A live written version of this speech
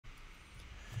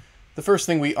The first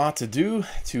thing we ought to do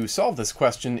to solve this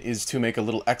question is to make a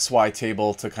little xy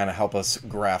table to kind of help us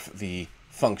graph the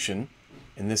function.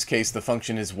 In this case, the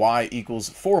function is y equals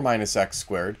 4 minus x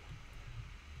squared.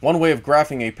 One way of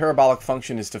graphing a parabolic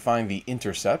function is to find the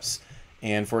intercepts.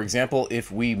 And for example,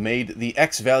 if we made the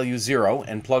x value 0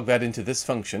 and plug that into this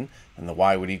function, then the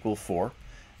y would equal 4.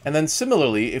 And then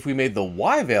similarly, if we made the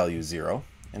y value 0,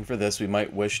 and for this we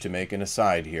might wish to make an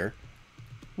aside here,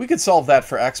 we could solve that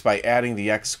for x by adding the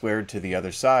x squared to the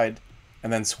other side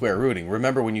and then square rooting.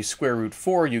 Remember, when you square root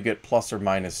 4, you get plus or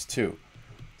minus 2.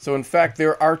 So in fact,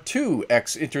 there are two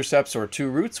x-intercepts, or two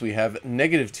roots. We have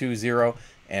negative 2, 0,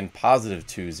 and positive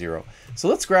 2, 0. So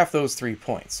let's graph those 3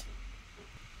 points.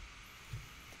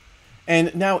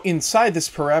 And now inside this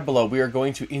parabola, we are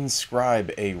going to inscribe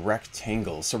a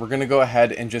rectangle. So we're going to go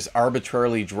ahead and just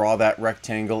arbitrarily draw that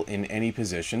rectangle in any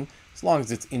position, as long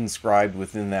as it's inscribed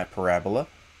within that parabola.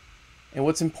 And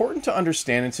what's important to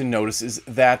understand and to notice is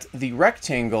that the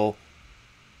rectangle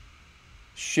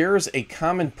shares a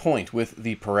common point with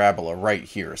the parabola right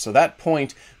here. So that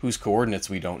point, whose coordinates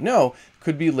we don't know,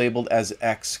 could be labeled as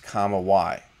x comma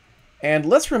y. And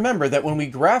let's remember that when we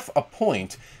graph a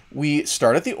point, we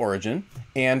start at the origin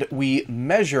and we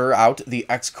measure out the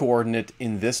x-coordinate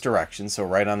in this direction, so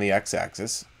right on the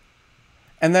x-axis.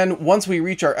 And then once we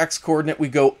reach our x-coordinate, we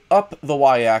go up the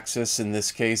y-axis in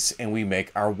this case, and we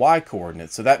make our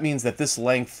y-coordinate. So that means that this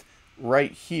length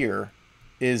right here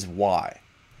is y.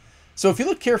 So if you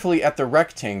look carefully at the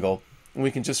rectangle, and we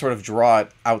can just sort of draw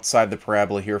it outside the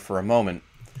parabola here for a moment,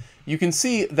 you can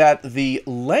see that the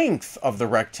length of the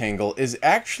rectangle is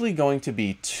actually going to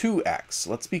be 2x.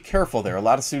 Let's be careful there. A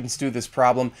lot of students do this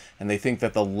problem and they think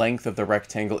that the length of the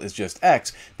rectangle is just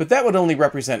x, but that would only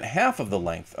represent half of the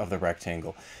length of the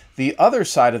rectangle. The other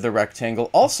side of the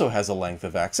rectangle also has a length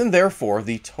of x, and therefore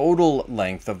the total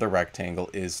length of the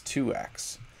rectangle is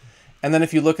 2x. And then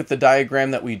if you look at the diagram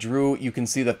that we drew, you can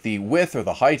see that the width, or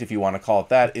the height if you want to call it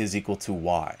that, is equal to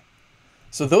y.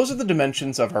 So those are the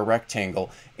dimensions of our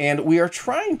rectangle, and we are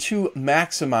trying to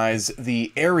maximize the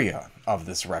area of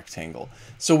this rectangle.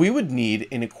 So we would need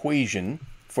an equation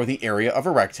for the area of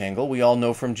a rectangle. We all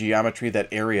know from geometry that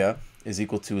area is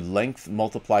equal to length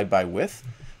multiplied by width.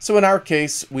 So in our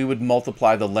case, we would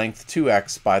multiply the length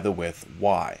 2x by the width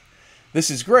y.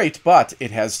 This is great, but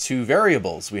it has two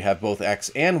variables. We have both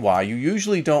x and y. You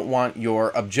usually don't want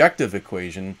your objective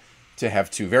equation to have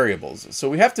two variables. So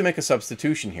we have to make a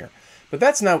substitution here. But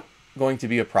that's not going to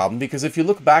be a problem, because if you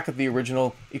look back at the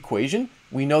original equation,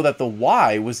 we know that the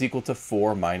y was equal to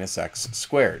 4 minus x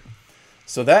squared.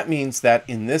 So that means that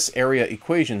in this area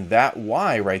equation, that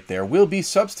y right there will be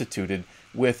substituted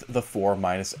with the 4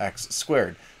 minus x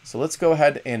squared. So let's go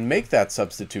ahead and make that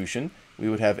substitution. We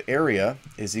would have area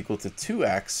is equal to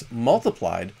 2x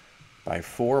multiplied by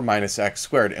 4 minus x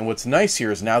squared. And what's nice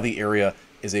here is now the area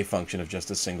is a function of just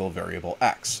a single variable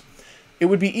x. It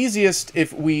would be easiest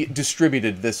if we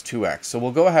distributed this 2x. So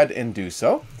we'll go ahead and do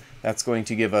so. That's going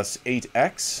to give us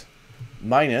 8x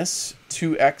minus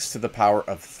 2x to the power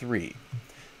of 3.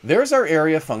 There's our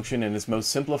area function in its most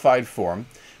simplified form.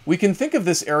 We can think of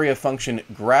this area function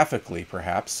graphically,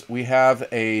 perhaps. We have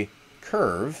a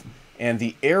curve, and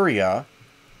the area,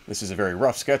 this is a very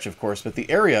rough sketch, of course, but the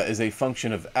area is a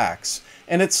function of x.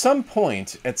 And at some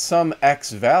point, at some x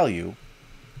value,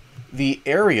 the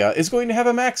area is going to have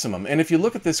a maximum. And if you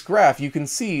look at this graph, you can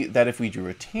see that if we drew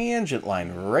a tangent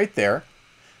line right there,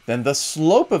 then the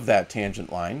slope of that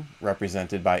tangent line,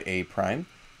 represented by a prime,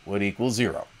 would equal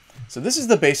 0. So this is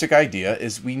the basic idea,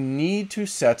 is we need to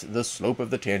set the slope of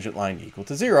the tangent line equal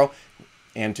to 0.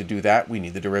 And to do that, we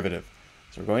need the derivative.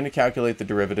 So we're going to calculate the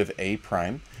derivative a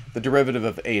prime. The derivative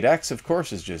of 8x, of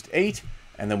course, is just 8.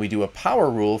 And then we do a power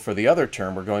rule for the other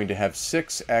term. We're going to have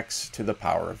 6x to the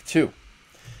power of 2.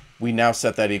 We now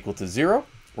set that equal to 0.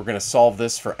 We're going to solve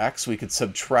this for x. We could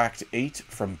subtract 8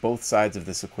 from both sides of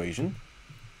this equation.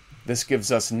 This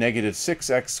gives us negative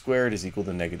 6x squared is equal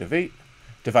to negative 8.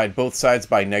 Divide both sides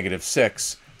by negative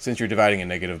 6. Since you're dividing a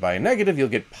negative by a negative, you'll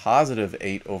get positive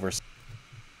 8 over 6.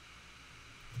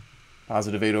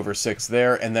 Positive 8 over 6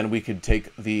 there. And then we could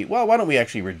take the, well, why don't we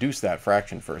actually reduce that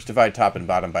fraction first? Divide top and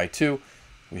bottom by 2.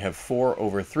 We have 4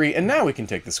 over 3. And now we can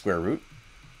take the square root.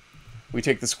 We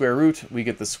take the square root, we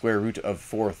get the square root of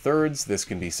 4/3. This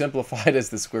can be simplified as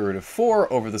the square root of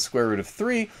 4 over the square root of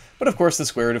 3, but of course the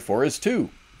square root of 4 is 2.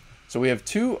 So we have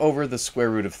 2 over the square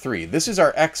root of 3. This is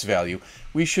our x value.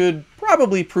 We should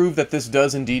probably prove that this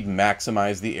does indeed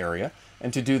maximize the area,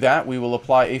 and to do that we will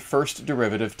apply a first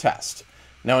derivative test.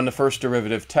 Now in the first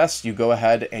derivative test, you go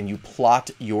ahead and you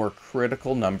plot your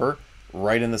critical number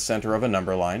right in the center of a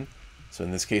number line. So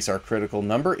in this case, our critical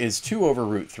number is 2 over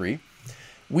root 3.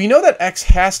 We know that x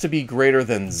has to be greater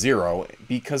than 0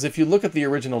 because if you look at the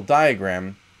original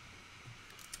diagram,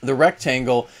 the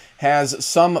rectangle has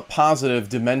some positive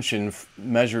dimension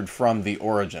measured from the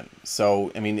origin.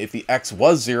 So, I mean, if the x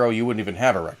was 0, you wouldn't even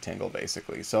have a rectangle,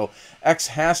 basically. So x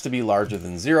has to be larger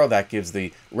than 0. That gives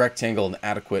the rectangle an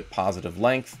adequate positive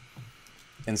length.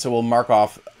 And so we'll mark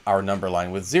off our number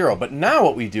line with 0. But now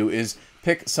what we do is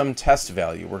pick some test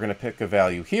value. We're going to pick a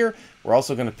value here. We're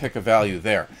also going to pick a value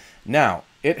there. Now,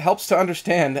 it helps to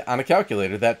understand on a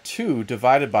calculator that 2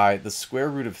 divided by the square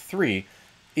root of 3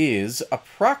 is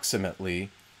approximately,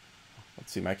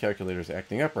 let's see, my calculator is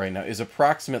acting up right now, is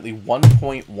approximately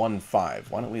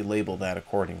 1.15. Why don't we label that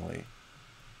accordingly?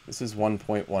 This is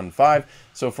 1.15.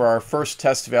 So for our first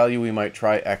test value, we might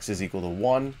try x is equal to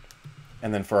 1.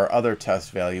 And then for our other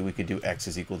test value, we could do x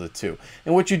is equal to 2.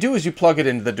 And what you do is you plug it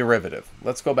into the derivative.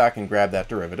 Let's go back and grab that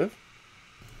derivative.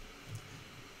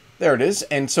 There it is.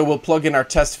 And so we'll plug in our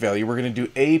test value. We're going to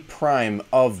do a prime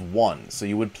of 1. So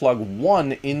you would plug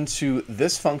 1 into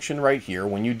this function right here.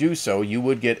 When you do so, you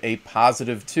would get a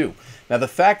positive 2. Now, the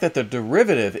fact that the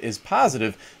derivative is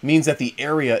positive means that the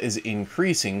area is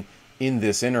increasing in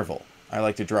this interval. I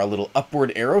like to draw a little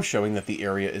upward arrow showing that the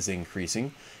area is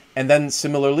increasing. And then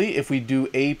similarly, if we do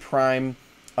a prime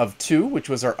of 2, which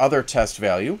was our other test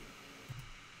value,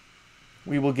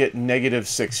 we will get negative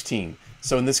 16.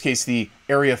 So in this case, the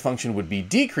area function would be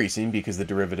decreasing because the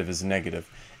derivative is negative.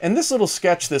 And this little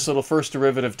sketch, this little first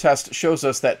derivative test, shows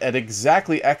us that at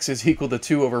exactly x is equal to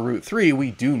 2 over root 3, we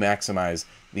do maximize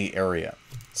the area.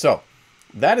 So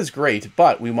that is great,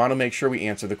 but we want to make sure we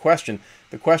answer the question.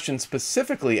 The question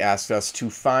specifically asks us to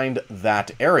find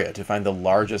that area, to find the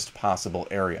largest possible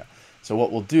area. So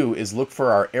what we'll do is look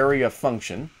for our area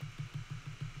function,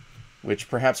 which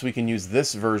perhaps we can use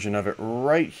this version of it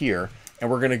right here. And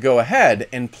we're going to go ahead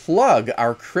and plug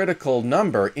our critical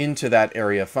number into that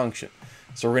area function.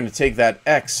 So we're going to take that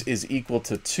x is equal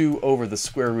to 2 over the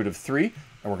square root of 3,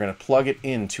 and we're going to plug it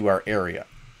into our area.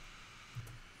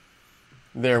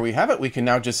 There we have it. We can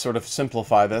now just sort of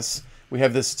simplify this. We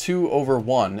have this 2 over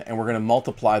 1, and we're going to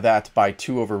multiply that by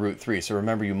 2 over root 3. So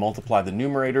remember, you multiply the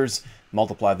numerators,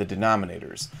 multiply the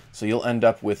denominators. So you'll end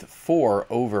up with 4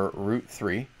 over root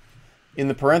 3. In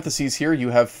the parentheses here, you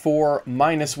have 4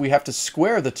 minus, we have to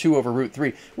square the 2 over root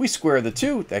 3. We square the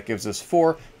 2, that gives us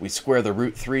 4. We square the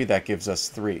root 3, that gives us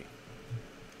 3.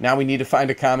 Now we need to find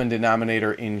a common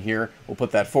denominator in here. We'll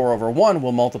put that 4 over 1.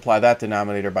 We'll multiply that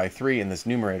denominator by 3 and this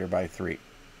numerator by 3.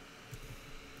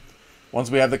 Once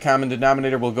we have the common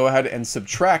denominator, we'll go ahead and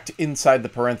subtract inside the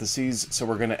parentheses. So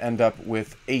we're going to end up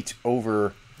with 8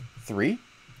 over 3.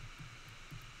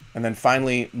 And then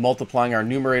finally, multiplying our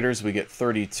numerators, we get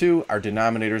 32. Our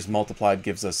denominators multiplied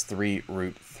gives us 3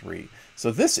 root 3. So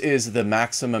this is the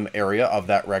maximum area of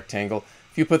that rectangle.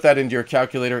 If you put that into your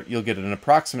calculator, you'll get an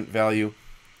approximate value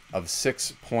of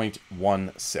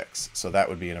 6.16. So that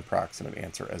would be an approximate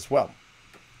answer as well.